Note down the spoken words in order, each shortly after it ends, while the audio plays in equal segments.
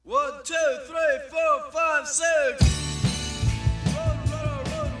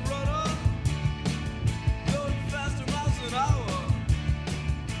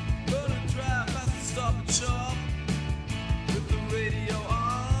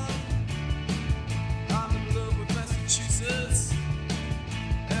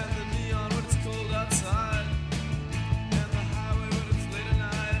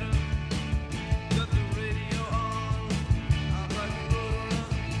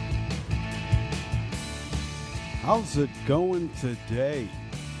How's it going today?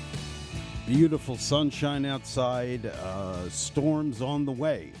 Beautiful sunshine outside, storms on the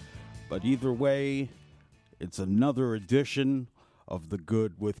way. But either way, it's another edition of The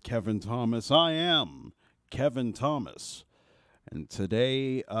Good with Kevin Thomas. I am Kevin Thomas. And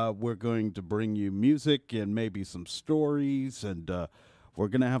today we're going to bring you music and maybe some stories, and we're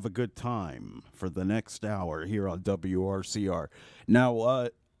going to have a good time for the next hour here on WRCR. Now,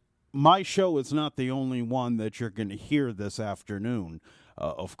 my show is not the only one that you're going to hear this afternoon.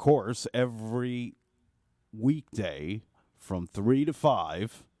 Of course, every weekday from 3 to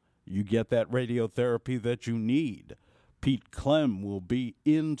 5, you get that radiotherapy that you need. Pete Clem will be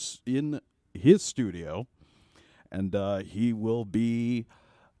in his studio, and he will be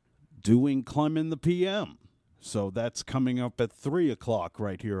doing Clem in the PM. So that's coming up at 3 o'clock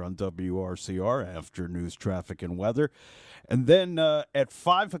right here on WRCR after news, traffic, and weather. And then at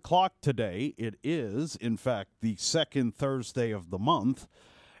 5 o'clock today, it is, in fact, the second Thursday of the month.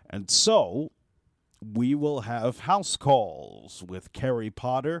 And so we will have house calls with Carrie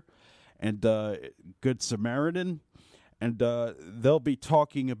Potter and Good Samaritan. And they'll be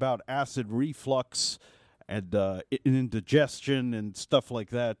talking about acid reflux and indigestion and stuff like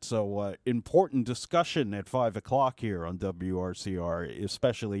that. So important discussion at 5 o'clock here on WRCR,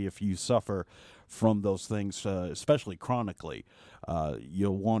 especially if you suffer from those things, especially chronically.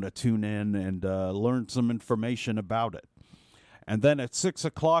 You'll want to tune in and learn some information about it. And then at 6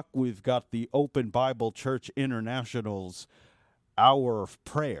 o'clock, we've got the Open Bible Church International's Hour of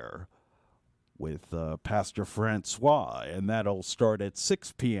Prayer with Pastor Francois, and that'll start at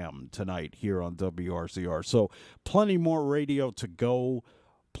 6 p.m. tonight here on WRCR. So plenty more radio to go,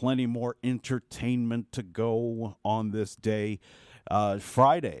 plenty more entertainment to go on this day.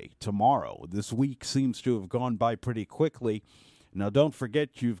 Friday, tomorrow. This week seems to have gone by pretty quickly. Now, don't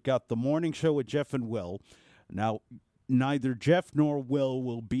forget, you've got the morning show with Jeff and Will. Now, neither Jeff nor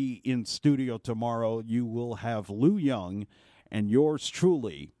will be in studio tomorrow. You will have Lou Young and yours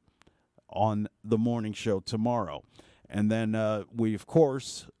truly on the morning show tomorrow. And then we, of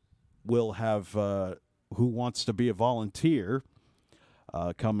course, will have Who Wants to Be a Volunteer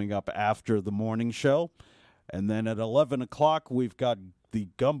coming up after the morning show. And then at 11 o'clock, we've got the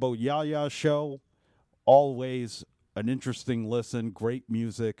Gumbo Yaya Show. Always an interesting listen, great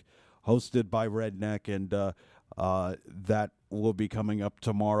music, hosted by Redneck, and that will be coming up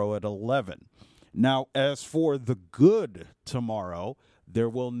tomorrow at 11. Now, as for The Good tomorrow, there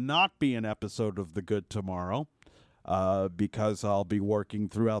will not be an episode of The Good tomorrow because I'll be working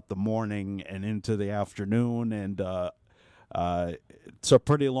throughout the morning and into the afternoon, and it's a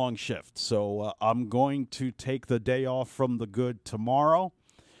pretty long shift. So I'm going to take the day off from The Good tomorrow,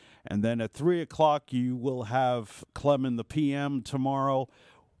 and then at 3 o'clock you will have Clem in the PM tomorrow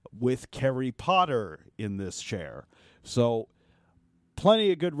with Carrie Potter in this chair. So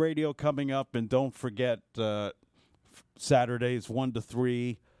plenty of good radio coming up, and don't forget Saturdays 1 to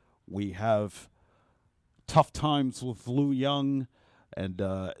 3, we have Tough Times with Lou Young, and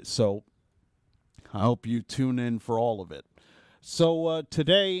so I hope you tune in for all of it. So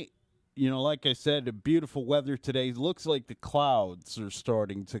today, like I said, beautiful weather today. Looks like the clouds are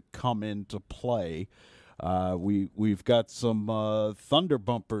starting to come into play. We've got some thunder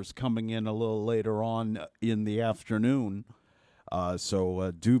bumpers coming in a little later on in the afternoon,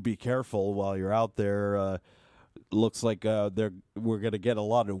 so do be careful while you're out there. Looks like we're going to get a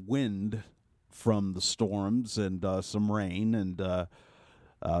lot of wind from the storms and some rain and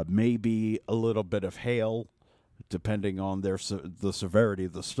maybe a little bit of hail, depending on the severity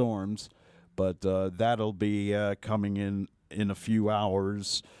of the storms. But that'll be coming in a few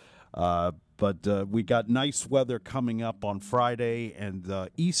hours. But we got nice weather coming up on Friday, and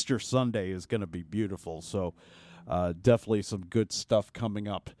Easter Sunday is going to be beautiful. So definitely some good stuff coming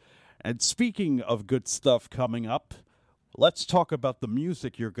up. And speaking of good stuff coming up, let's talk about the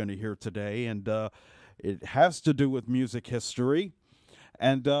music you're going to hear today. And it has to do with music history.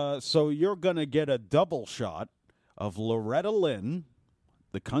 And so you're going to get a double shot of Loretta Lynn,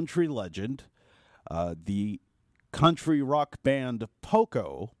 the country legend, the country rock band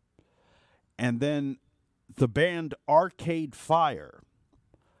Poco, and then the band Arcade Fire.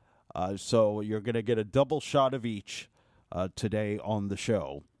 So you're going to get a double shot of each today on the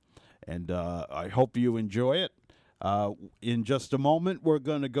show. And I hope you enjoy it. In just a moment, we're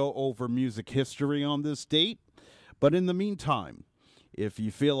going to go over music history on this date. But in the meantime, if you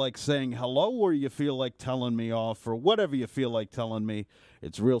feel like saying hello, or you feel like telling me off, or whatever you feel like telling me,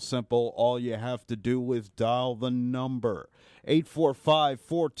 it's real simple. All you have to do is dial the number,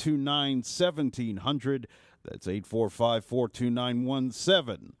 845-429-1700. That's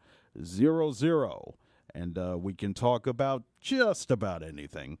 845-429-1700. and we can talk about just about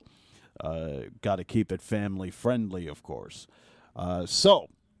anything. Got to keep it family friendly, of course. So,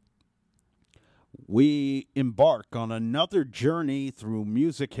 we embark on another journey through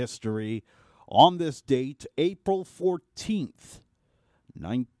music history on this date, April 14th,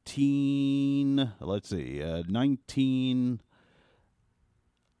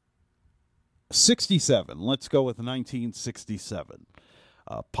 1967. Let's go with 1967.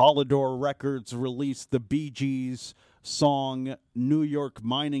 Polydor Records released the Bee Gees' song New York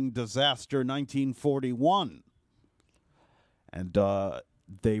Mining Disaster 1941. And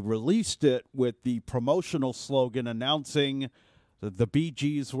they released it with the promotional slogan announcing that the Bee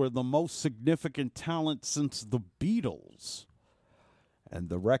Gees were the most significant talent since the Beatles. And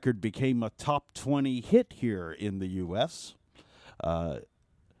the record became a top 20 hit here in the U.S.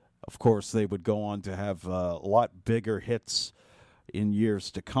 Of course, they would go on to have a lot bigger hits in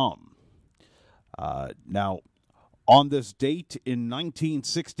years to come. Now, on this date in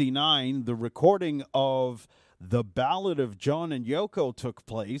 1969, the recording of The Ballad of John and Yoko took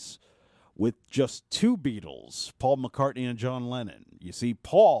place with just two Beatles, Paul McCartney and John Lennon. You see,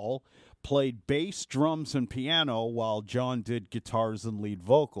 Paul played bass, drums, and piano, while John did guitars and lead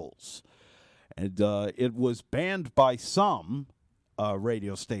vocals. And it was banned by some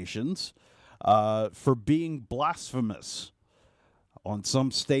radio stations for being blasphemous. On some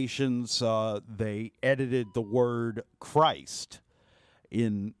stations, they edited the word Christ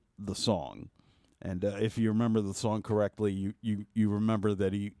in the song. And if you remember the song correctly, you remember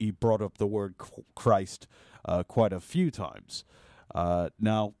that he brought up the word Christ quite a few times.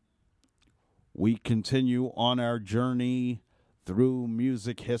 Now, we continue on our journey through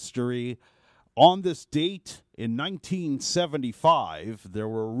music history. On this date in 1975, there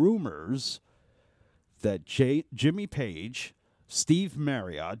were rumors that Jimmy Page, Steve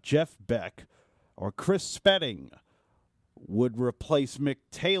Marriott, Jeff Beck, or Chris Spedding would replace Mick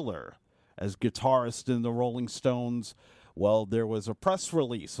Taylor as guitarist in the Rolling Stones. Well, there was a press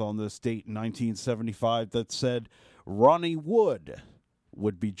release on this date in 1975 that said Ronnie Wood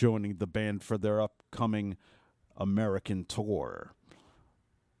would be joining the band for their upcoming American tour.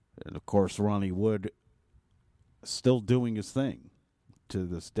 And, of course, Ronnie Wood still doing his thing to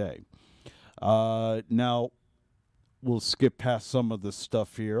this day. Now, we'll skip past some of the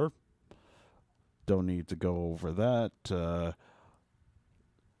stuff here. Don't need to go over that.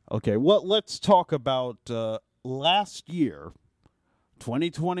 Okay, well, let's talk about last year,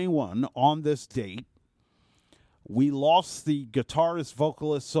 2021, on this date. We lost the guitarist,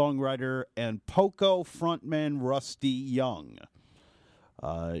 vocalist, songwriter, and Poco frontman Rusty Young.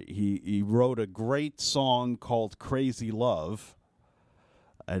 He wrote a great song called Crazy Love,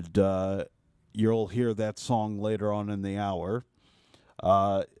 and you'll hear that song later on in the hour.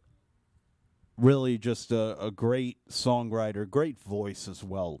 Really just a great songwriter, great voice as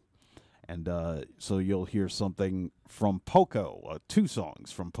well. And so you'll hear something from Poco, two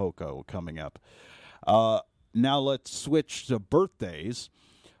songs from Poco coming up. Now let's switch to birthdays.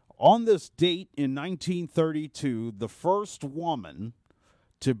 On this date in 1932, the first woman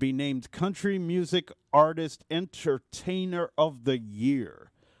to be named Country Music Artist Entertainer of the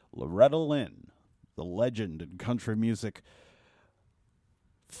Year, Loretta Lynn, the legend in country music.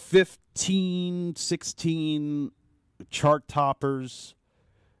 16 chart toppers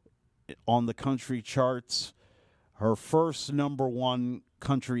on the country charts. Her first number one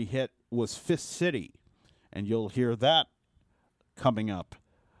country hit was Fifth City, and you'll hear that coming up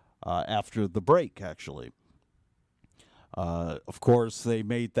after the break, actually. Of course, they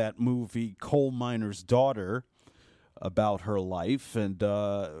made that movie Coal Miner's Daughter about her life, and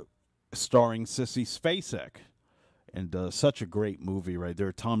starring Sissy Spacek. And such a great movie right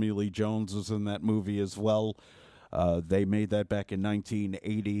there. Tommy Lee Jones was in that movie as well. They made that back in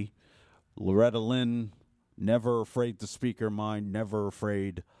 1980. Loretta Lynn, never afraid to speak her mind, never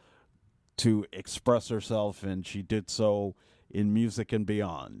afraid to express herself, and she did so in music and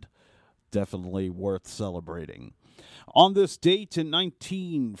beyond. Definitely worth celebrating. On this date in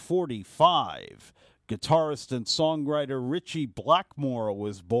 1945, guitarist and songwriter Ritchie Blackmore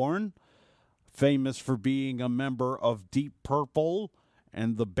was born, famous for being a member of Deep Purple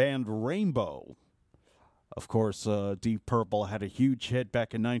and the band Rainbow. Of course, Deep Purple had a huge hit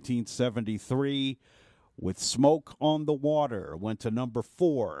back in 1973 with Smoke on the Water. Went to number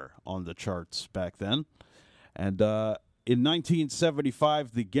 4 on the charts back then. And in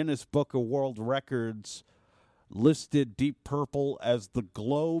 1975, the Guinness Book of World Records listed Deep Purple as the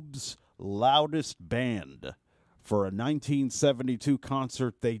globe's loudest band for a 1972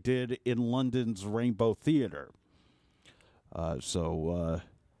 concert they did in London's Rainbow Theatre. So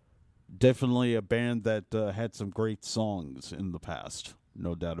Definitely a band that had some great songs in the past,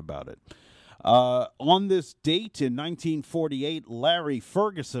 no doubt about it. On this date in 1948, Larry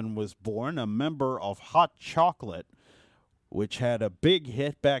Ferguson was born, a member of Hot Chocolate, which had a big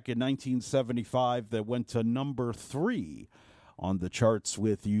hit back in 1975 that went to number 3 on the charts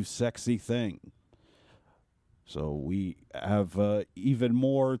with You Sexy Thing. So we have even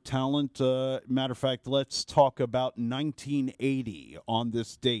more talent. Matter of fact, let's talk about 1980 on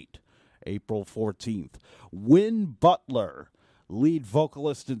this date, April 14th. Win Butler, lead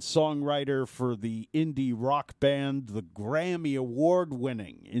vocalist and songwriter for the indie rock band, the Grammy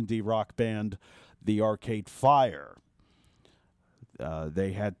Award-winning indie rock band, the Arcade Fire.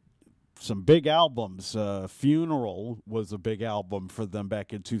 They had some big albums. Funeral was a big album for them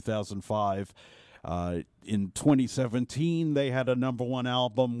back in 2005. In 2017, they had a number 1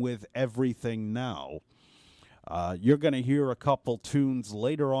 album with Everything Now. You're going to hear a couple tunes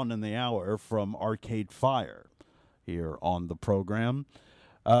later on in the hour from Arcade Fire here on the program.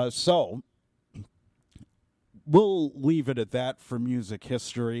 So we'll leave it at that for music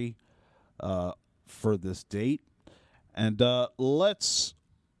history for this date. And let's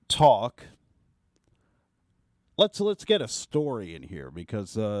talk. Let's get a story in here,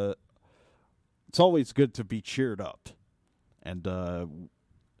 because it's always good to be cheered up, and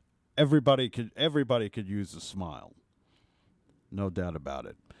everybody could use a smile, no doubt about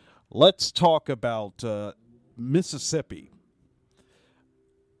it. Let's talk about Mississippi.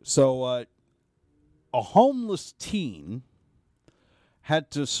 So a homeless teen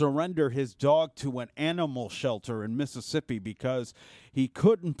had to surrender his dog to an animal shelter in Mississippi because he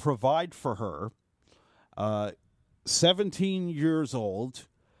couldn't provide for her. 17 years old,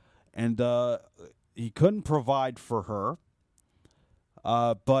 and he couldn't provide for her,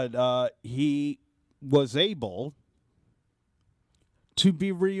 but he was able to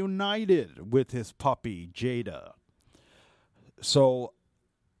be reunited with his puppy, Jada. So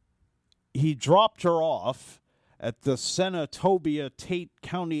he dropped her off at the Senatobia Tate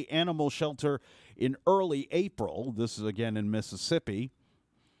County Animal Shelter in early April. This is again in Mississippi.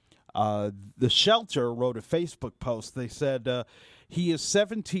 The shelter wrote a Facebook post. They said, he is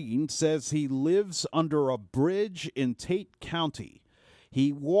 17, says he lives under a bridge in Tate County.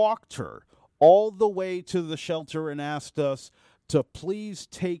 He walked her all the way to the shelter and asked us to please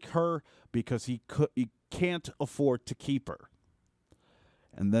take her because he can't afford to keep her.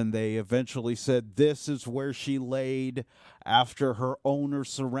 And then they eventually said this is where she laid after her owner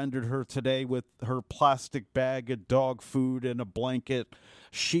surrendered her today with her plastic bag of dog food and a blanket.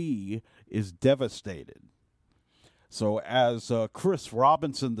 She is devastated. So as Chris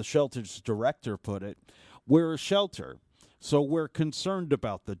Robinson, the shelter's director, put it, we're a shelter, so we're concerned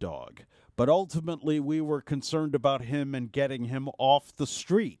about the dog. But ultimately, we were concerned about him and getting him off the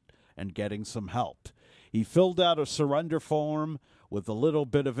street and getting some help. He filled out a surrender form with a little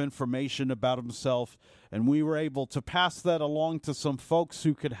bit of information about himself, and we were able to pass that along to some folks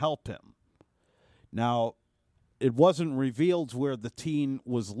who could help him. Now, it wasn't revealed where the teen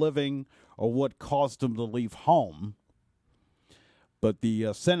was living or what caused him to leave home, but the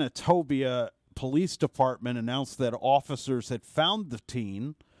Senatobia Police Department announced that officers had found the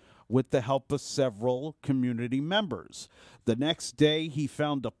teen with the help of several community members. The next day, he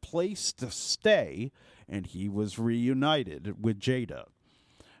found a place to stay, and he was reunited with Jada.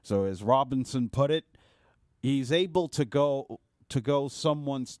 So as Robinson put it, he's able to go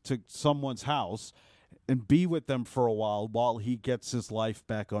someone's house and be with them for a while he gets his life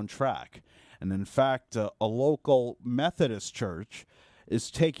back on track. And in fact, a local Methodist church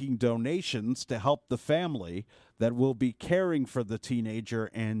is taking donations to help the family that will be caring for the teenager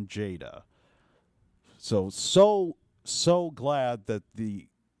and Jada. So glad that the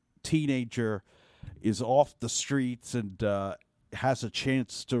teenager is off the streets and has a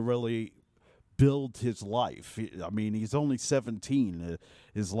chance to really build his life. I mean, he's only 17.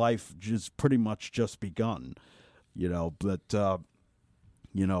 His life just pretty much just begun, but,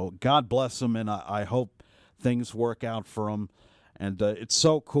 God bless him, and I hope things work out for him. And it's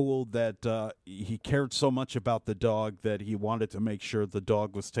so cool that he cared so much about the dog that he wanted to make sure the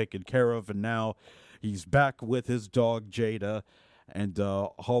dog was taken care of. And now he's back with his dog, Jada. And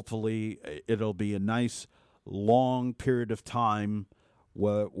hopefully it'll be a nice, long period of time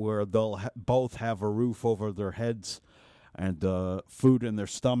where they'll both have a roof over their heads and food in their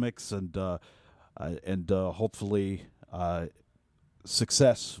stomachs. And hopefully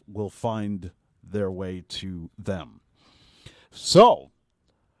success will find their way to them. So,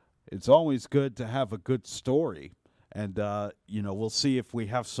 it's always good to have a good story, and, we'll see if we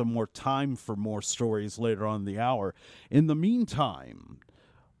have some more time for more stories later on in the hour. In the meantime,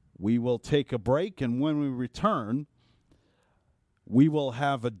 We will take a break, and when we return, we will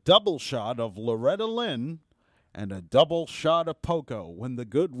have a double shot of Loretta Lynn and a double shot of Poco when The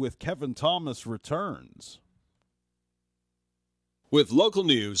Good with Kevin Thomas returns. With local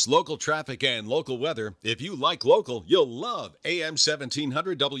news, local traffic, and local weather, if you like local, you'll love AM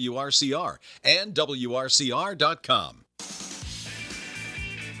 1700 WRCR and WRCR.com.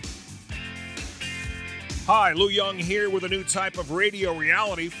 Hi, Lou Young here with a new type of radio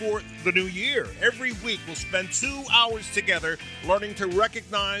reality for the new year. Every week we'll spend 2 hours together learning to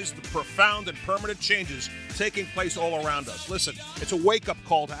recognize the profound and permanent changes taking place all around us. Listen, it's a wake-up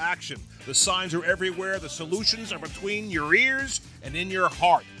call to action. The signs are everywhere. The solutions are between your ears and in your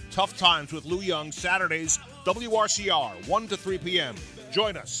heart. Tough Times with Lou Young, Saturdays, WRCR, 1 to 3 p.m.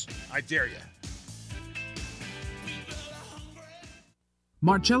 Join us. I dare you.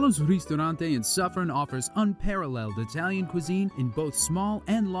 Marcello's Ristorante in Suffern offers unparalleled Italian cuisine in both small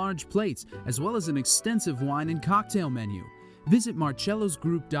and large plates, as well as an extensive wine and cocktail menu. Visit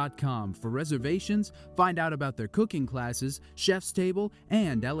marcellosgroup.com for reservations, find out about their cooking classes, chef's table,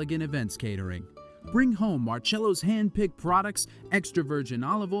 and elegant events catering. Bring home Marcello's hand-picked products, extra virgin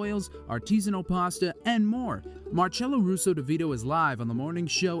olive oils, artisanal pasta, and more. Marcello Russo DeVito is live on the morning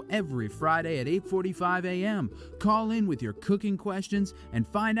show every Friday at 8:45 a.m. Call in with your cooking questions and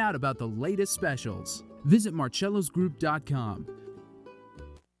find out about the latest specials. Visit marcellosgroup.com.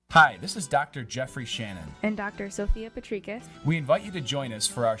 Hi, this is Dr. Jeffrey Shannon. And Dr. Sophia Patricus. We invite you to join us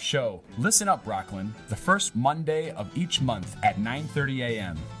for our show, Listen Up, Rockland, the first Monday of each month at 9:30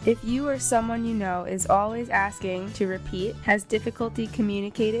 a.m. If you or someone you know is always asking to repeat, has difficulty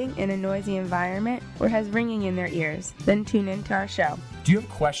communicating in a noisy environment, or has ringing in their ears, then tune in to our show. Do you have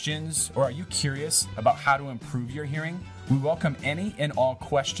questions, or are you curious about how to improve your hearing? We welcome any and all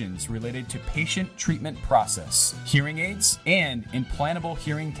questions related to patient treatment process, hearing aids, and implantable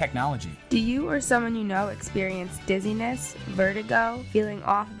hearing technology. Do you or someone you know experience dizziness, vertigo, feeling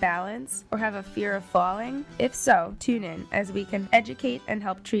off balance, or have a fear of falling? If so, tune in as we can educate and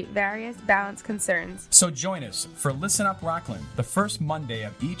help treat various balance concerns. So join us for Listen Up Rockland, the first Monday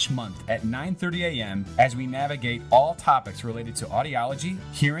of each month at 9:30 a.m. as we navigate all topics related to audiology,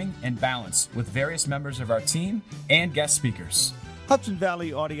 hearing, and balance with various members of our team and guest speakers. Hudson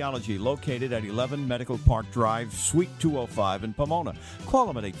Valley Audiology, located at 11 Medical Park Drive, Suite 205 in Pomona. Call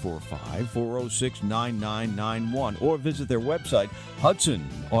them at 845-406-9991 or visit their website,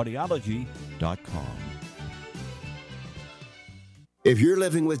 hudsonaudiology.com. If you're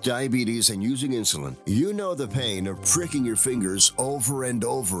living with diabetes and using insulin, you know the pain of pricking your fingers over and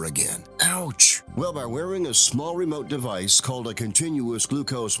over again. Ouch! Well, by wearing a small remote device called a continuous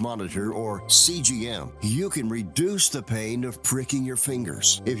glucose monitor, or CGM, you can reduce the pain of pricking your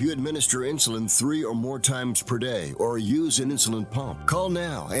fingers. If you administer insulin 3 or more times per day or use an insulin pump, call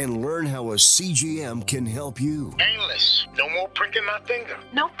now and learn how a CGM can help you. Painless. No more pricking my finger.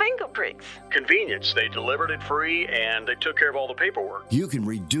 No finger pricks. Convenience. They delivered it free and they took care of all the paperwork. You can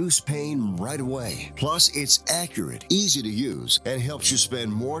reduce pain right away. Plus, it's accurate, easy to use, and helps you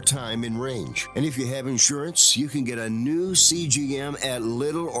spend more time in range. And if you have insurance, you can get a new CGM at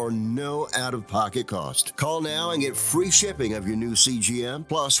little or no out-of-pocket cost. Call now and get free shipping of your new CGM.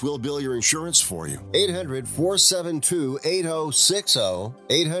 Plus, we'll bill your insurance for you. 800-472-8060.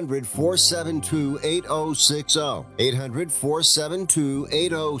 800-472-8060.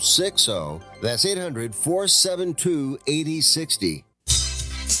 800-472-8060. That's 800-472-8060.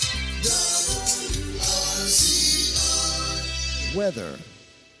 Weather.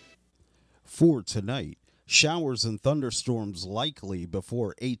 For tonight, showers and thunderstorms likely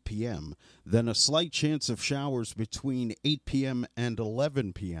before 8 p.m., then a slight chance of showers between 8 p.m. and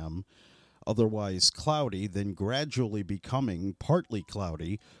 11 p.m., otherwise cloudy, then gradually becoming partly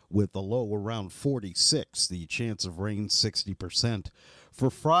cloudy with a low around 46, the chance of rain 60%. For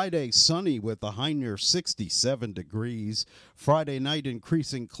Friday, sunny with a high near 67 degrees. Friday night,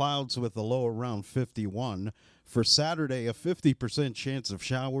 increasing clouds with a low around 51. For Saturday, a 50% chance of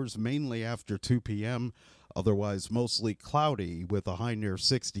showers, mainly after 2 p.m., otherwise mostly cloudy with a high near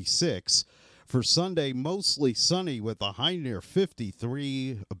 66. For Sunday, mostly sunny with a high near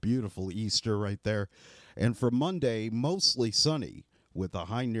 53, a beautiful Easter right there. And for Monday, mostly sunny with a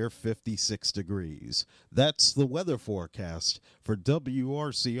high near 56 degrees. That's the weather forecast. For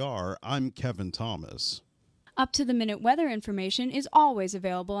WRCR, I'm Kevin Thomas. Up-to-the-minute weather information is always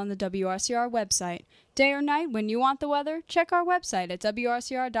available on the WRCR website. Day or night, when you want the weather, check our website at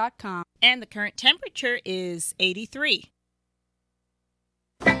WRCR.com. And the current temperature is 83.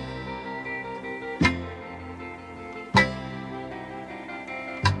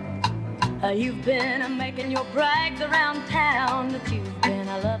 You've been making your brags around town that you've been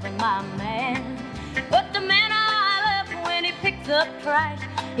a loving my man. But the man I love, when he picks up trash,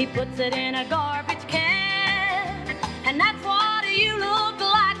 he puts it in a garbage can. And that's what you look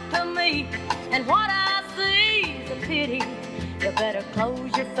like to me, and what I see is a pity. You better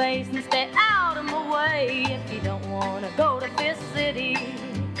close your face and stay out of my way if you don't want to go to Fifth City.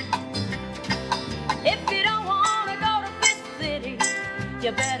 If you don't want to go to Fifth City,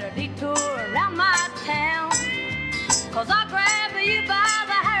 you better detour around my town. 'Cause I'll grab you by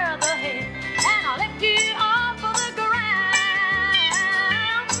the hair of the head and I'll lift you off of the ground.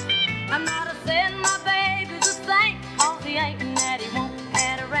 I'm not a saying my baby's a saint, 'cause he ain't and that he won't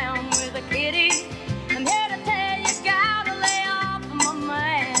head around with a kitty. I'm here to tell you, gotta lay off of my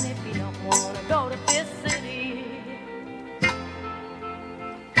man if you don't want to go to Fifth City.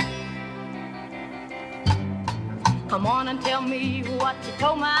 Come on and tell me what you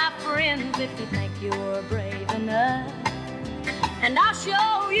told my friends if you think you're brave enough. And I'll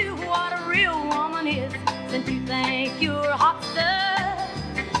show you what a real woman is, since you think you're hot stuff.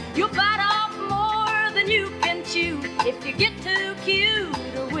 You'll bite off more than you can chew if you get too cute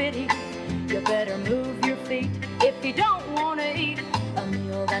or witty. You better move your feet if you don't want to eat a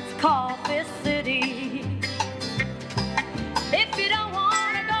meal that's called Fifth City. If you don't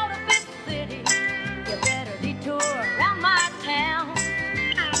want to go to Fifth City, you better detour around my town.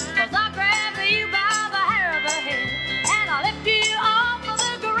 'Cause I'll grab you by the hair of the head and I'll lift you off of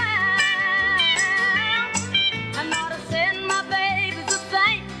the ground. I'm not a saying my baby's a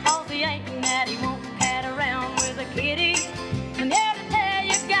saint, 'cause he ain't and that he won't cat around with a kitty. I'm here to tell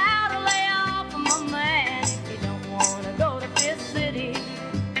you, gotta lay off of my man if you don't want to go to Fifth City.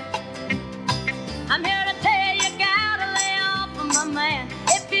 I'm here to tell you, gotta lay off of my man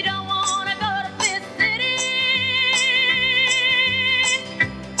if you don't want to go to Fifth City.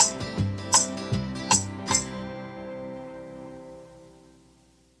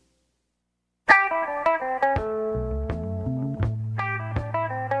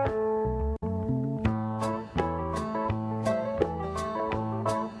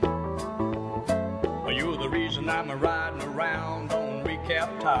 You're the reason I'm riding around on recap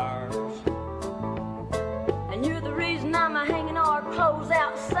tires. And you're the reason I'm hanging our clothes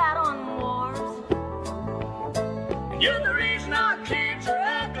outside on wharves. And you're the reason our kids are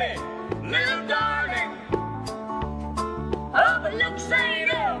ugly, little darling. Oh, but looks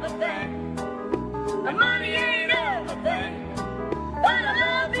ain't everything, and money ain't everything, but I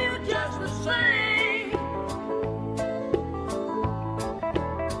love you just the same.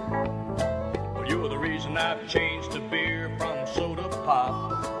 Well, you're the reason I've changed to beer from soda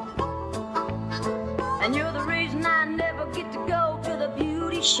pop. And you're the reason I never get to go to the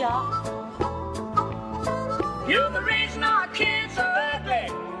beauty shop. You're the reason our kids are ugly,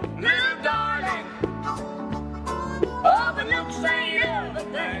 little darling. Oh, but looks ain't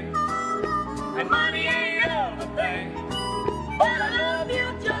everything, and money ain't everything, but I love you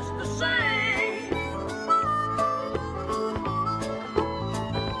just the same.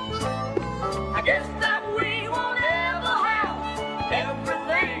 I guess that we won't ever have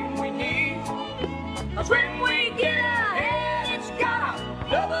everything we need. 'Cause when we get ahead, it's got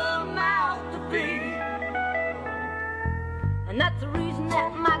another mouth to feed. And that's the reason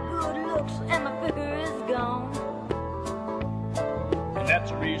that my good looks and my figure is gone. And that's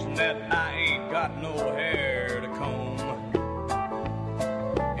the reason that I ain't got no hair to comb.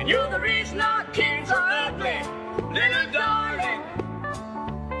 And you're the reason our kids are ugly, little darling.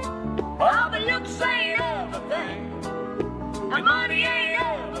 Oh, but looks ain't everything, and money ain't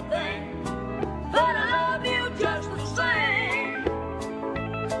everything, but I love you just the same.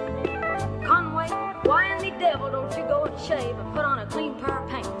 Conway, why in the devil don't you go and shave and put on a clean pair of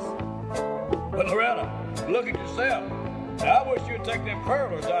pants? But Loretta, look at yourself. Now, I wish you'd take them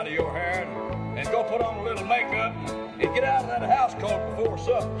curlers out of your hair and go put on a little makeup and get out of that house coat before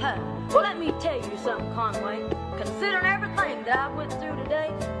supper. Huh. Well, let me tell you something, Conway. Considering everything that I went through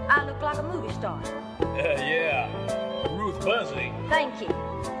today, I look like a movie star. Yeah, Ruth Buzzy. Thank you.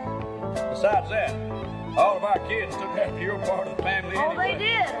 Besides that, all of our kids took after your part of the family Oh, anyway. they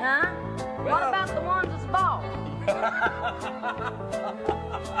did, huh? Well, what about the ones that's bald?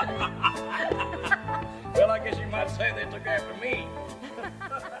 Well, I guess you might say they took after me.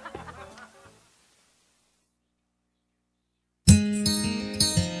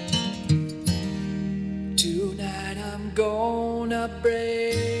 Tonight I'm gonna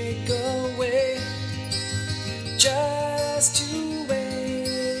break away just to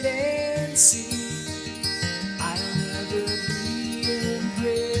wait and see. I'll never be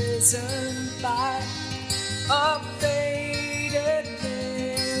imprisoned by a faded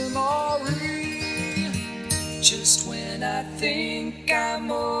memory. Just when I think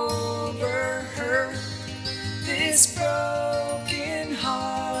I'm over this broken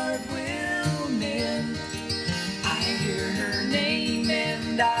heart will mend. I hear her name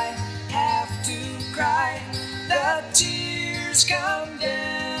and I have to cry. The tears come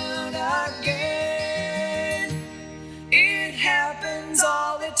down again. It happens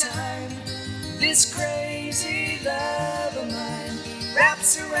all the time. This crazy love of mine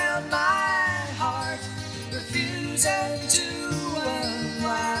wraps around my heart, refusing to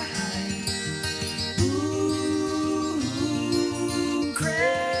unwind. Ooh,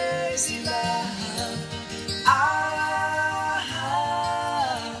 crazy love.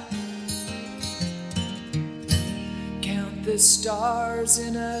 Count the stars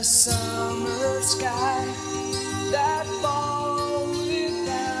in a summer sky that fall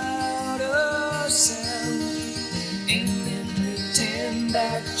without a sound, and then pretend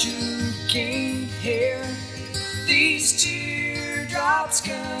that you can't hear these teardrops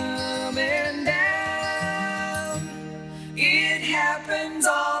coming down. It happens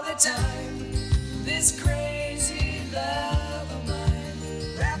all the time. This crazy love of mine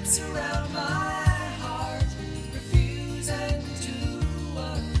wraps around my heart, refusing to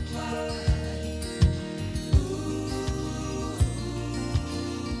unwind. Ooh,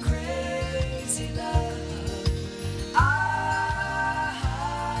 crazy love.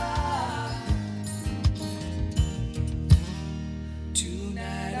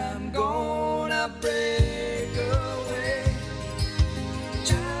 Tonight I'm gonna break away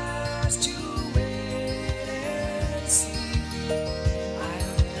just to wait and see.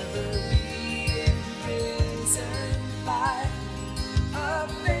 I'll never be imprisoned by a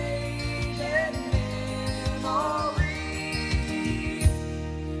faded memory.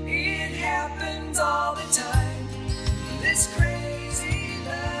 It happens all the time. This crazy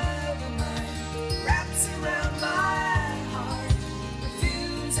love of mine wraps around my heart,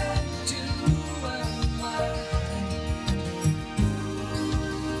 refusing to unwind.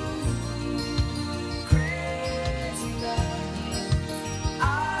 Crazy love.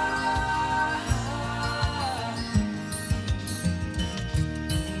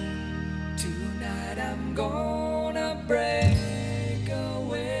 Tonight I'm gonna break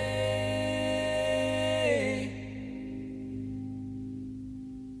away.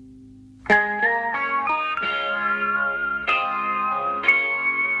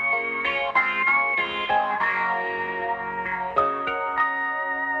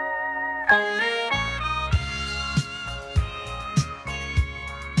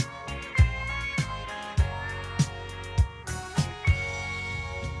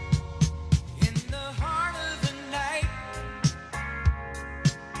 In the heart of the night,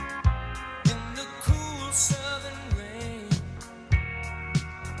 in the cool southern rain,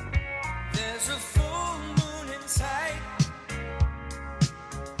 there's a full moon in sight,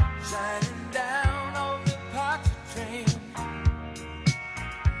 shining down on the pontchartrain,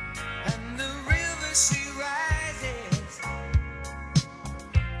 and the river she rises,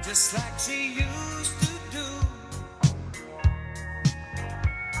 just like she used to do.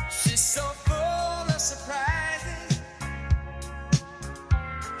 She's so full of surprises.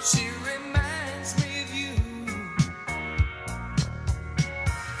 She reminds me of you.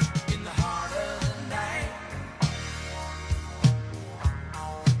 In the heart of the night.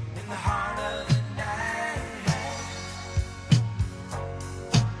 In the heart of the night.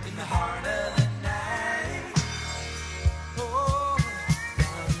 In the heart of the night. Oh,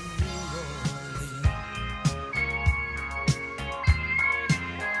 down in New Orleans.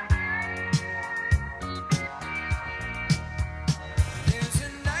 There's a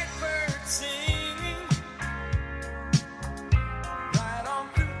night bird singing right on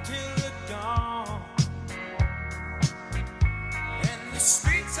through till the dawn, and the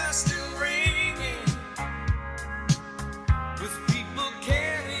streets are still ringing with people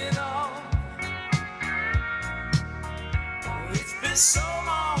carrying on. Oh, it's been so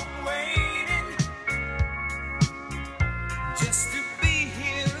long waiting just to be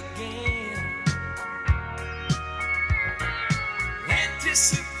here again,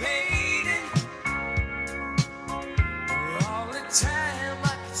 anticipating all the time I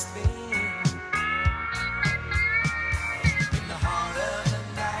can spend. In the heart of the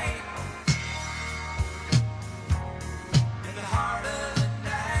night. In the heart of the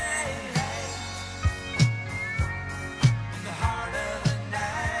night. In the heart of the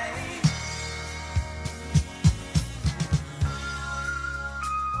night.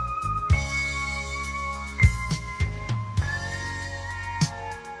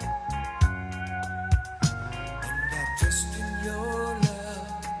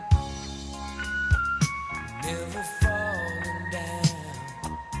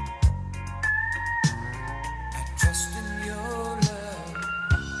 trust in your love,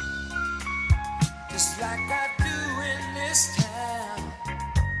 just like I do in this town.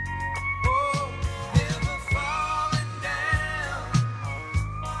 Oh, never falling down.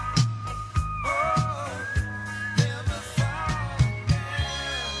 Oh, never falling down.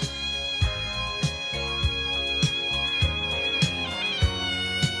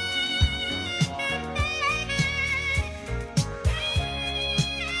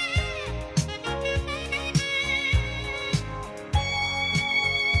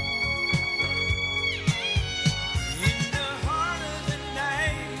 In the heart of the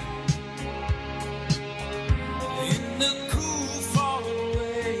night, in the cool fall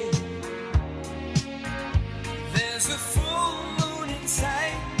away, there's a full moon in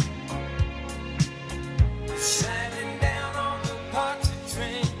sight, shining down on the party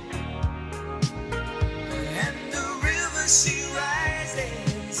train, and the river she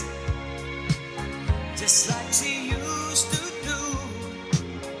rises, just like she used to do.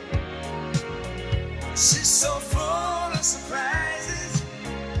 She's so full of surprises.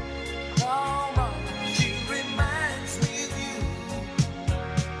 Oh, mama, she reminds me of you.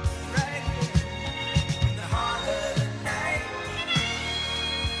 Right here in the heart of the night.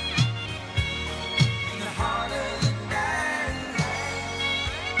 In the heart of the night.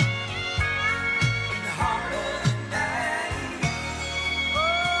 In the heart of the night.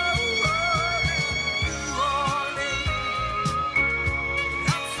 Oh, New Orleans.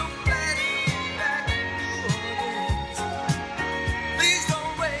 I'm so glad to be back in New Orleans. Please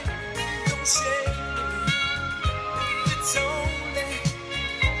don't wait, don't shake me.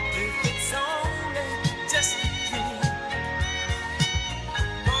 If it's only just a dream.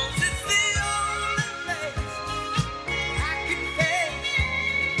 'Cause it's the only place I can face.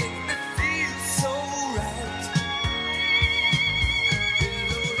 Makes me feel so right.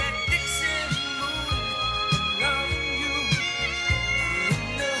 Below that Dixie moon, loving you in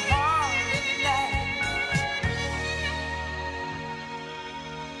the heart of the night.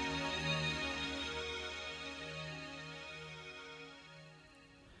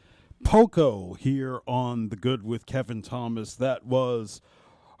 Poco here on The Good with Kevin Thomas. That was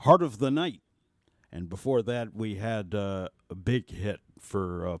Heart of the Night. And before that, we had a big hit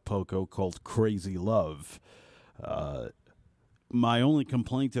for Poco called Crazy Love. My only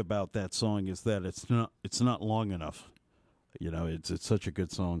complaint about that song is that it's not long enough. You know, it's such a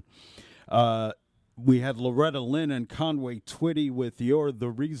good song. We had Loretta Lynn and Conway Twitty with You're the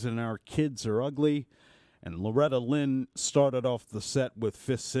Reason Our Kids Are Ugly. And Loretta Lynn started off the set with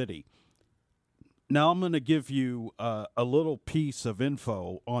Fifth City. Now I'm going to give you a little piece of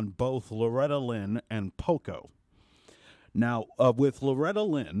info on both Loretta Lynn and Poco. Now, with Loretta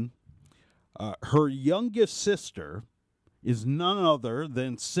Lynn, her youngest sister is none other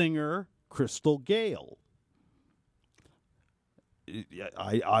than singer Crystal Gale.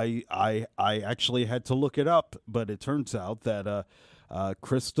 I actually had to look it up, but it turns out that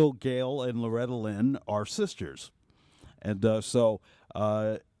Crystal Gale and Loretta Lynn are sisters, and don't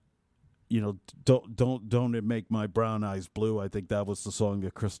it make my brown eyes blue? I think that was the song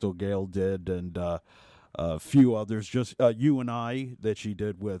that Crystal Gale did, and a few others. Just You and I that she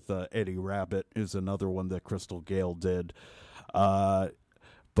did with Eddie Rabbitt is another one that Crystal Gale did. But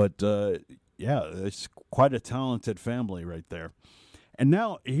it's quite a talented family right there. And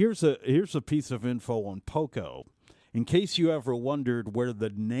now here's a piece of info on Poco. In case you ever wondered where the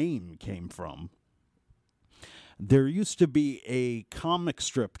name came from, there used to be a comic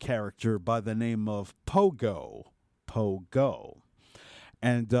strip character by the name of Pogo.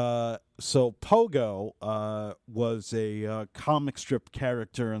 And so Pogo was a comic strip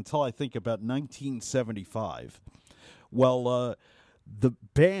character until I think about 1975. Well, the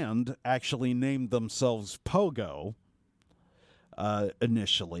band actually named themselves Pogo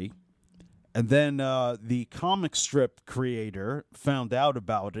initially. And then the comic strip creator found out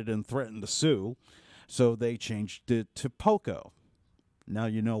about it and threatened to sue, so they changed it to Poco. Now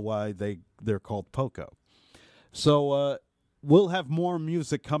you know why they're called Poco. So we'll have more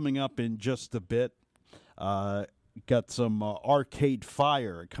music coming up in just a bit. Got some Arcade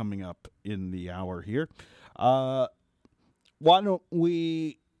Fire coming up in the hour here. Why don't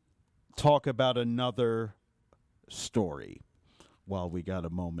we talk about another story while we got a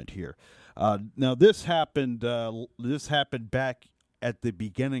moment here? Now this happened back at the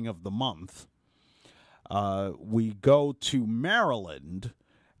beginning of the month. We go to Maryland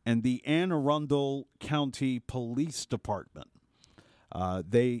and the Anne Arundel County Police Department.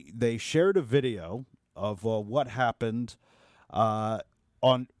 They shared a video of what happened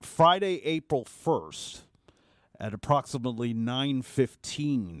on Friday, April 1st at approximately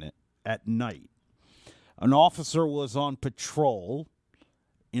 9:15 at night. An officer was on patrol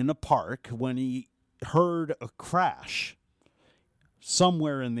in a park when he heard a crash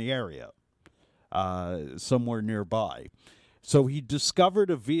somewhere in the area, somewhere nearby. So he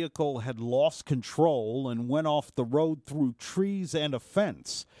discovered a vehicle had lost control and went off the road through trees and a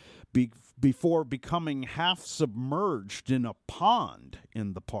fence before becoming half submerged in a pond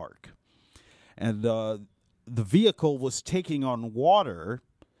in the park. And the vehicle was taking on water,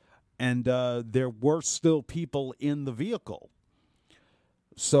 and there were still people in the vehicle.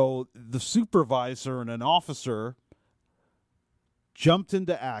 So the supervisor and an officer jumped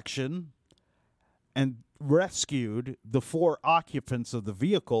into action and rescued the 4 occupants of the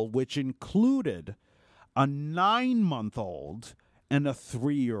vehicle, which included a 9-month-old and a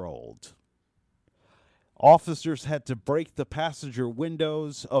 3-year-old. Officers had to break the passenger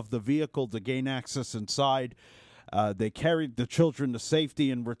windows of the vehicle to gain access inside. They carried the children to safety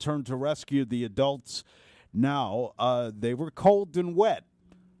and returned to rescue the adults. Now, they were cold and wet,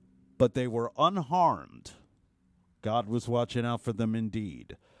 but they were unharmed. God was watching out for them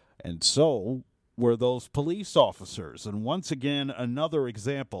indeed. And so were those police officers. And once again, another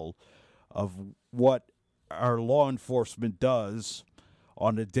example of what our law enforcement does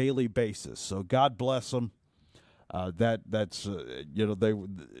on a daily basis. So God bless them. They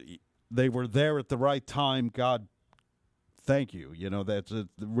were there at the right time. God, thank you. That's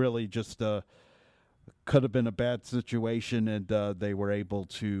really just could have been a bad situation, and they were able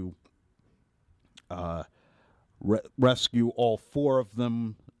to rescue all 4 of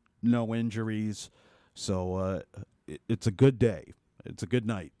them, no injuries. So it's a good day. It's a good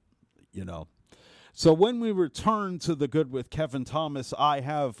night, So when we return to The Good with Kevin Thomas, I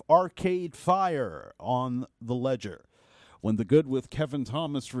have Arcade Fire on the ledger when The Good with Kevin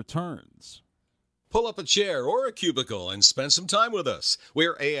Thomas returns. Pull up a chair or a cubicle and spend some time with us.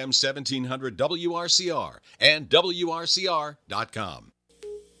 We're AM 1700 WRCR and WRCR.com.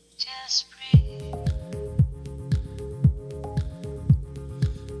 Just breathe.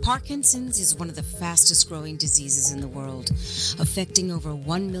 Parkinson's is one of the fastest growing diseases in the world, affecting over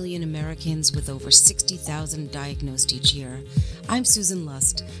 1 million Americans with over 60,000 diagnosed each year. I'm Susan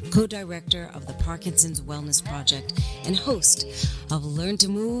Lust, co-director of the Parkinson's Wellness Project and host of Learn to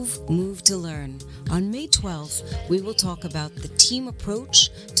Move, Move to Learn. On May 12th, we will talk about the team approach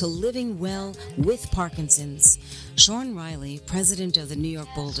to living well with Parkinson's. Sean Riley, president of the New York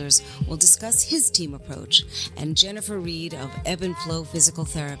Boulders, will discuss his team approach, and Jennifer Reed of Ebb and Flow Physical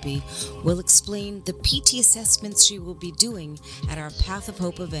Therapy will explain the PT assessments she will be doing at our Path of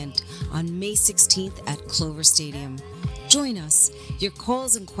Hope event on May 16th at Clover Stadium. Join us. Your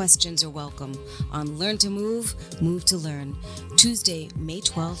calls and questions are welcome on Learn to Move, Move to Learn, Tuesday, May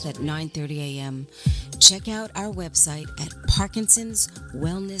 12th at 9:30 a.m. Check out our website at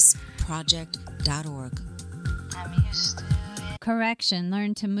parkinsonswellnessproject.org. Correction,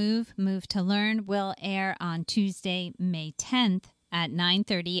 Learn to Move, Move to Learn will air on Tuesday, May 10th at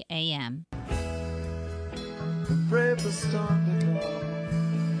 9:30 a.m.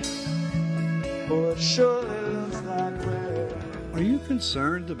 Are you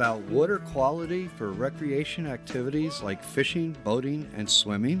concerned about water quality for recreation activities like fishing, boating, and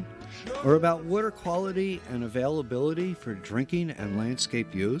swimming? Or about water quality and availability for drinking and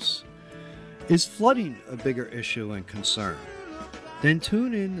landscape use? Is flooding a bigger issue and concern? Then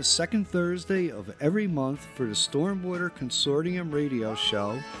tune in the second Thursday of every month for the Stormwater Consortium radio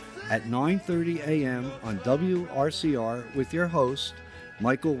show at 9:30 a.m. on WRCR with your host,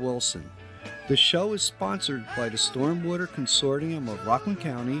 Michael Wilson. The show is sponsored by the Stormwater Consortium of Rockland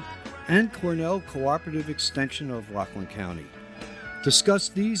County and Cornell Cooperative Extension of Rockland County. Discuss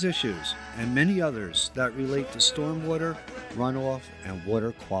these issues and many others that relate to stormwater, runoff, and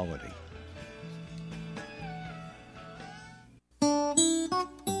water quality.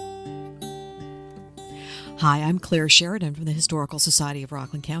 Hi, I'm Claire Sheridan from the Historical Society of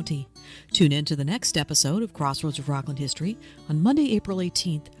Rockland County. Tune in to the next episode of Crossroads of Rockland History on Monday, April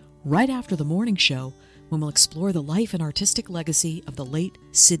 18th, right after the morning show, when we'll explore the life and artistic legacy of the late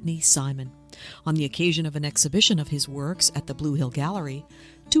Sidney Simon. On the occasion of an exhibition of his works at the Blue Hill Gallery,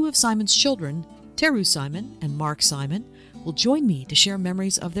 2 of Simon's children, Teru Simon and Mark Simon, will join me to share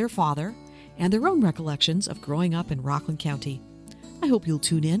memories of their father and their own recollections of growing up in Rockland County. I hope you'll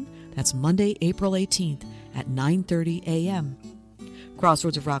tune in. That's Monday, April 18th at 9:30 a.m.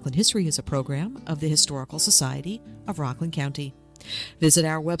 Crossroads of Rockland History is a program of the Historical Society of Rockland County. Visit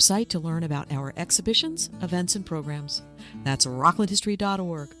our website to learn about our exhibitions, events, and programs. That's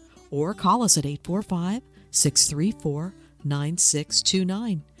rocklandhistory.org, or call us at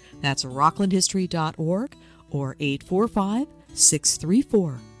 845-634-9629. That's rocklandhistory.org or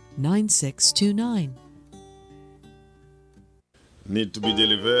 845-634-9629. need to be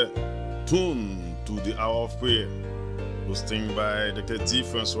delivered, tune to the Hour of Prayer, hosting by Dr. D.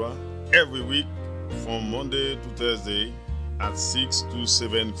 Francois every week from Monday to Thursday at 6 to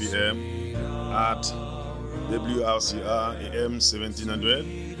 7 p.m. at WRCR AM 1700.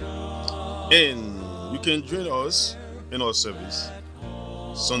 And you can join us in our service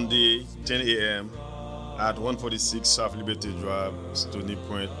Sunday 10 a.m. at 146 South Liberty Drive, Stony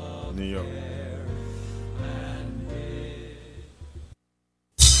Point, New York.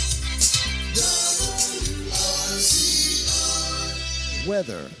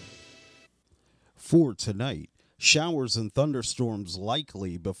 Weather. For tonight, showers and thunderstorms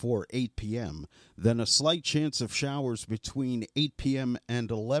likely before 8 p.m., then a slight chance of showers between 8 p.m.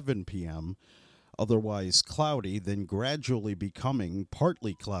 and 11 p.m., otherwise cloudy, then gradually becoming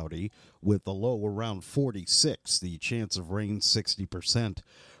partly cloudy with a low around 46, the chance of rain 60%.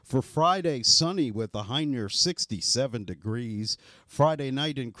 For Friday, sunny with a high near 67 degrees. Friday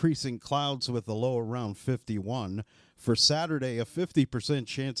night, increasing clouds with a low around 51. For Saturday, a 50%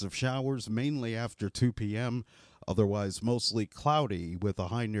 chance of showers, mainly after 2 p.m., otherwise mostly cloudy with a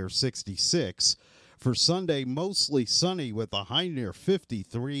high near 66. For Sunday, mostly sunny with a high near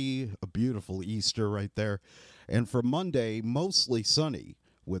 53, a beautiful Easter right there. And for Monday, mostly sunny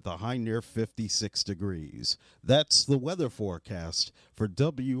with a high near 56 degrees. That's the weather forecast for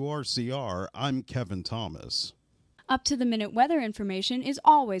WRCR. I'm Kevin Thomas. Up-to-the-minute weather information is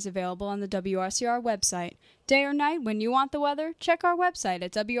always available on the WRCR website. Day or night, when you want the weather, check our website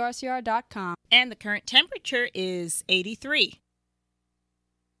at WRCR.com. And the current temperature is 83.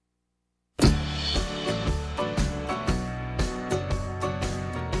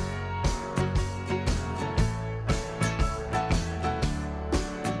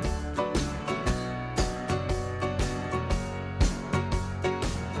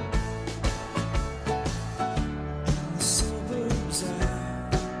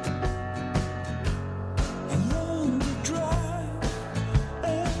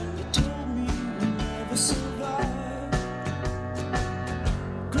 Survive.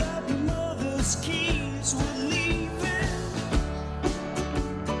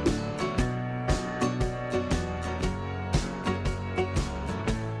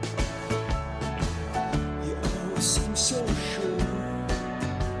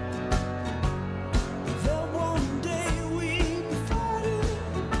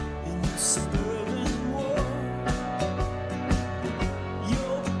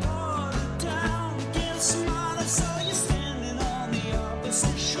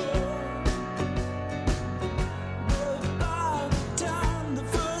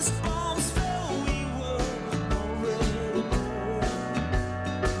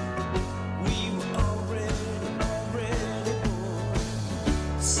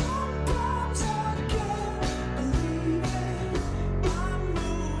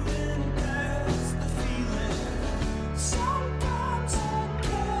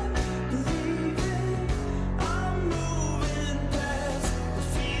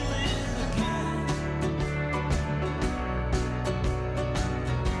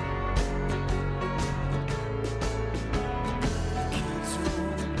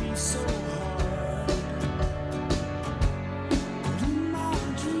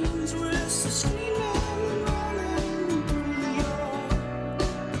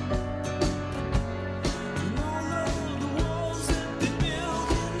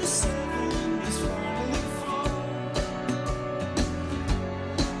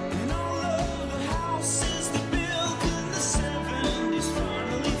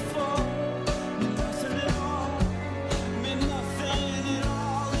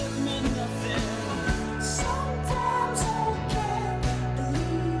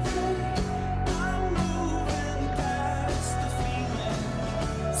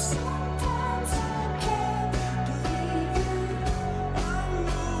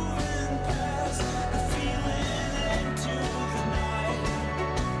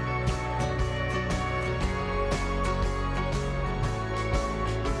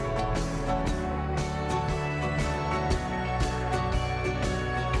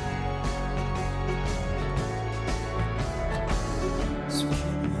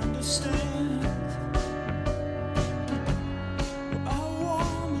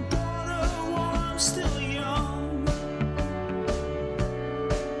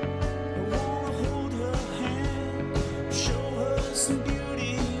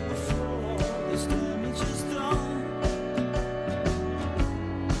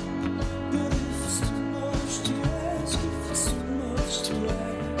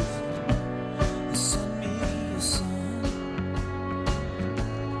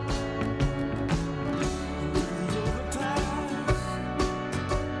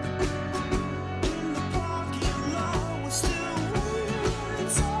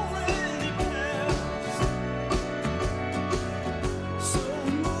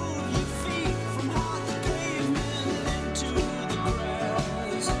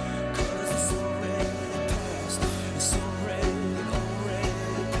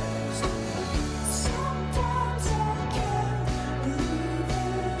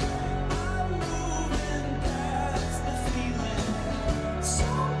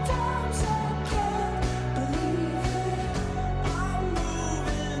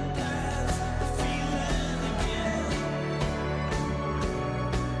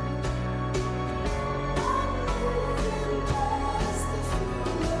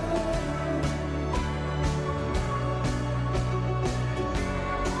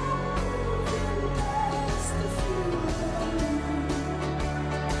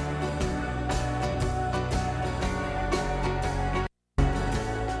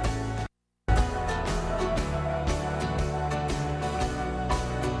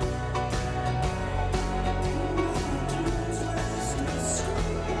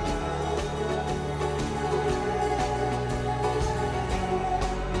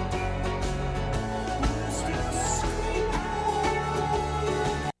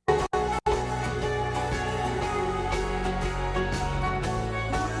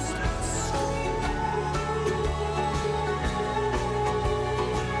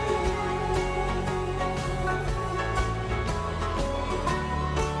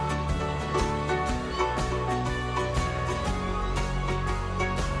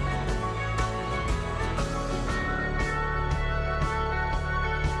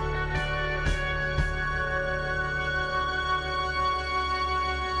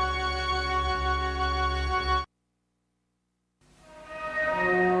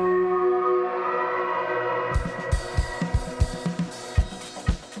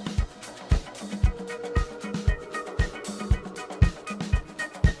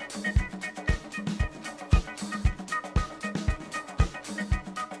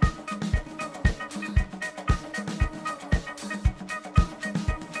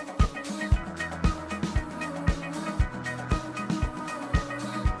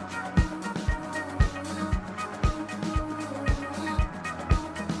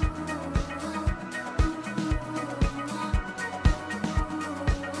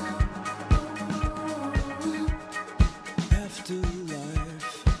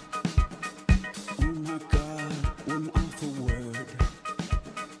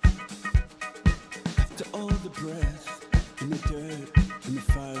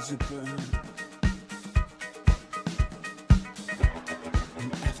 to burn.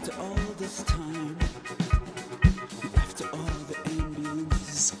 And after all this time, and after all the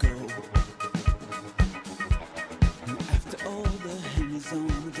ambulances go, and after all the hangers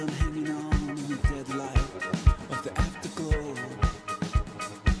on done hanging on in the dead light of the afterglow,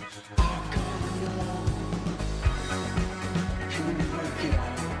 I gotta know, can we work it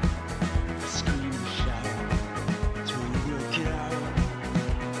out? Scream and shout till we work it out.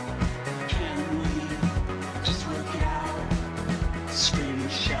 Can we just work it out? Scream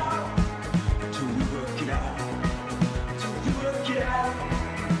and shout till we work it out. Till we work it out.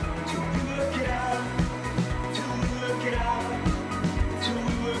 Till we work it out. Till we work it out. Till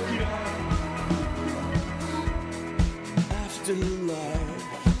we work it out. After life,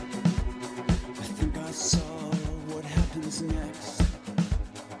 I think I saw what happens next.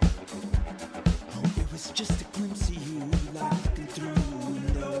 Oh, it was just a glimpse of you, like looking through a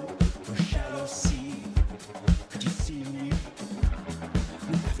window or shallow sea. Could you see me?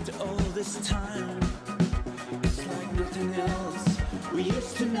 And after all this time, it's like nothing else we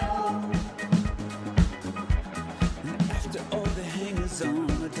used to know. And after all the hangers on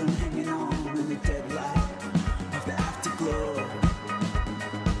are done hanging on in the dead light of the afterglow,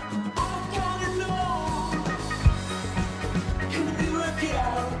 I gotta know, can we work it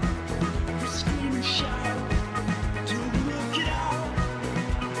out? We scream and shout till we work it out.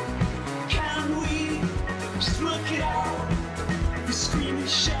 Can we just work it out? We scream and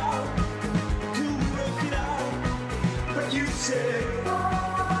shout till we work it out. But you say,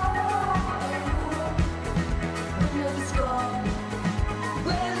 when love is gone,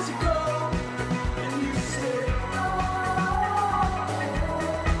 where does it go? And you say,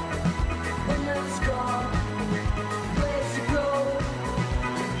 when love is gone, where does it go?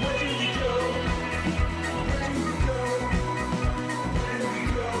 Where do we go? Where do we go? Where do we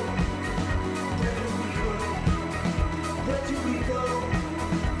go? Where do we go? Where do we go?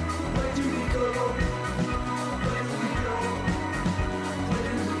 Where do we go? Where do we go?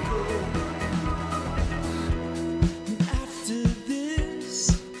 Where do we go? And after this,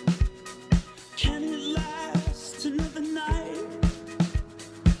 can it last another night?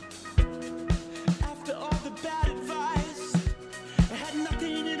 After all the bad advice, it had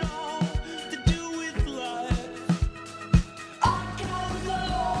nothing at all to do with life. I gotta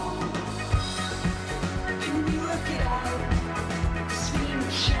know, can we work it out? Scream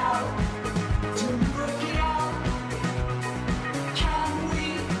and shout till we work it out. Can we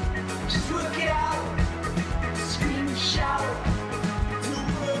just work it out? Scream and shout till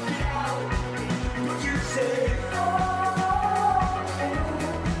we work it out. But you say,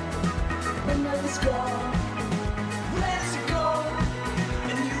 when love is gone, where does it go?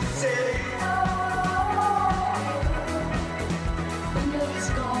 And you say,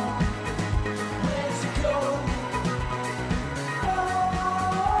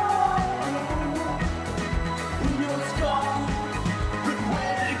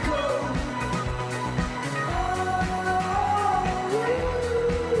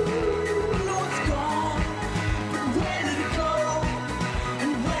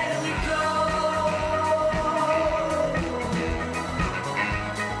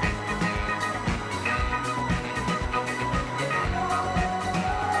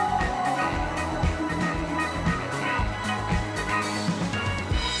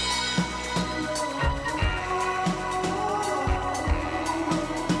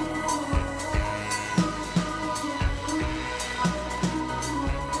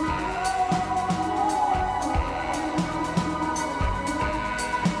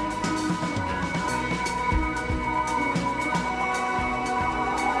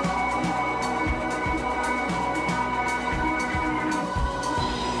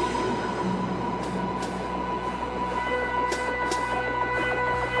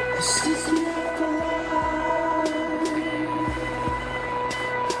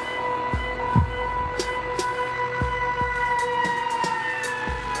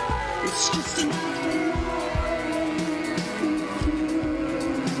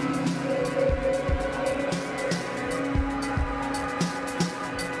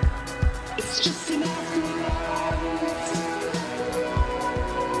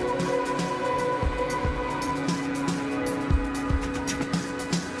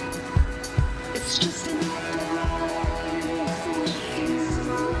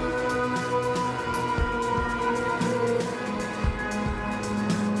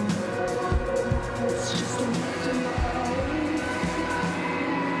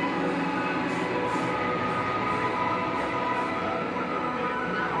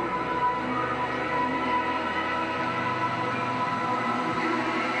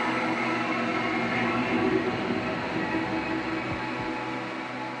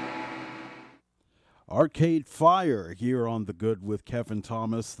 Arcade Fire here on The Good with Kevin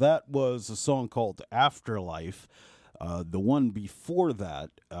Thomas. That was a song called Afterlife. The one before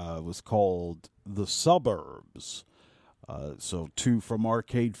that was called The Suburbs. So 2 from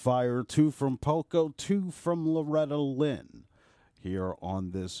Arcade Fire, 2 from Poco, 2 from Loretta Lynn here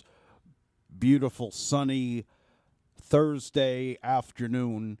on this beautiful sunny Thursday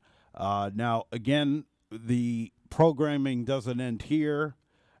afternoon. Now, again, the programming doesn't end here.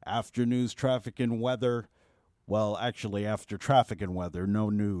 After news, traffic, and weather. Well, actually, after traffic and weather,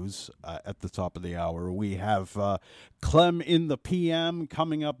 no news at the top of the hour. We have Clem in the PM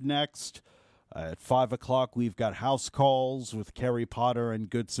coming up next. At 5 o'clock, we've got House Calls with Kerry Potter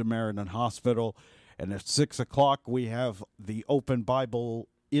and Good Samaritan Hospital. And at 6 o'clock, we have the Open Bible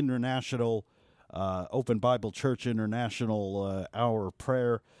International, Open Bible Church International Hour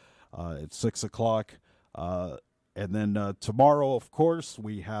Prayer at 6 o'clock. And then tomorrow, of course,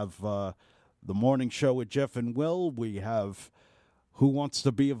 we have the morning show with Jeff and Will. We have Who Wants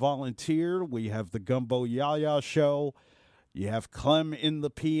to Be a Volunteer. We have the Gumbo Yaya show. You have Clem in the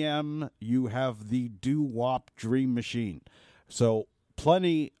PM. You have the Doo-Wop Dream Machine. So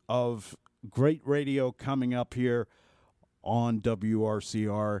plenty of great radio coming up here on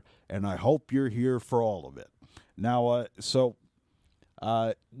WRCR, and I hope you're here for all of it. Now,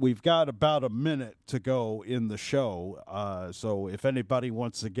 we've got about a minute to go in the show, so if anybody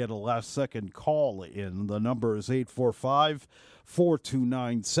wants to get a last-second call in, the number is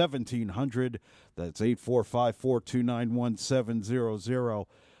 845-429-1700. That's 845-429-1700.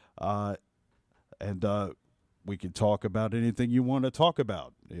 And we can talk about anything you want to talk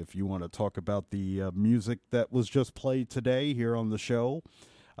about. If you want to talk about the music that was just played today here on the show,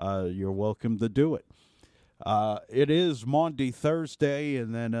 you're welcome to do it. It is Maundy Thursday,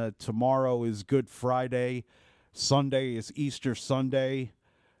 and then tomorrow is Good Friday. Sunday is Easter Sunday.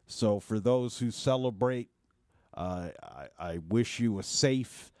 So for those who celebrate, I wish you a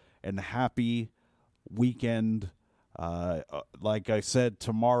safe and happy weekend. Like I said,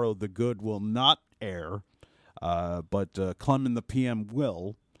 tomorrow the Good will not air, but Clem in the PM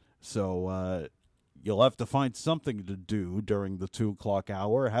will. So you'll have to find something to do during the 2 o'clock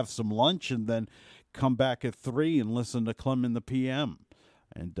hour, have some lunch, and then come back at 3 and listen to Clem in the PM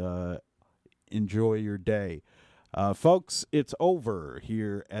and enjoy your day. Folks, it's over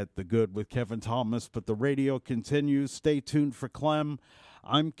here at The Good with Kevin Thomas, but the radio continues. Stay tuned for Clem.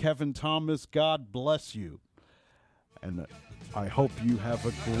 I'm Kevin Thomas. God bless you. And I hope you have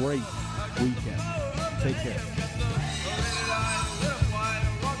a great weekend. Take care.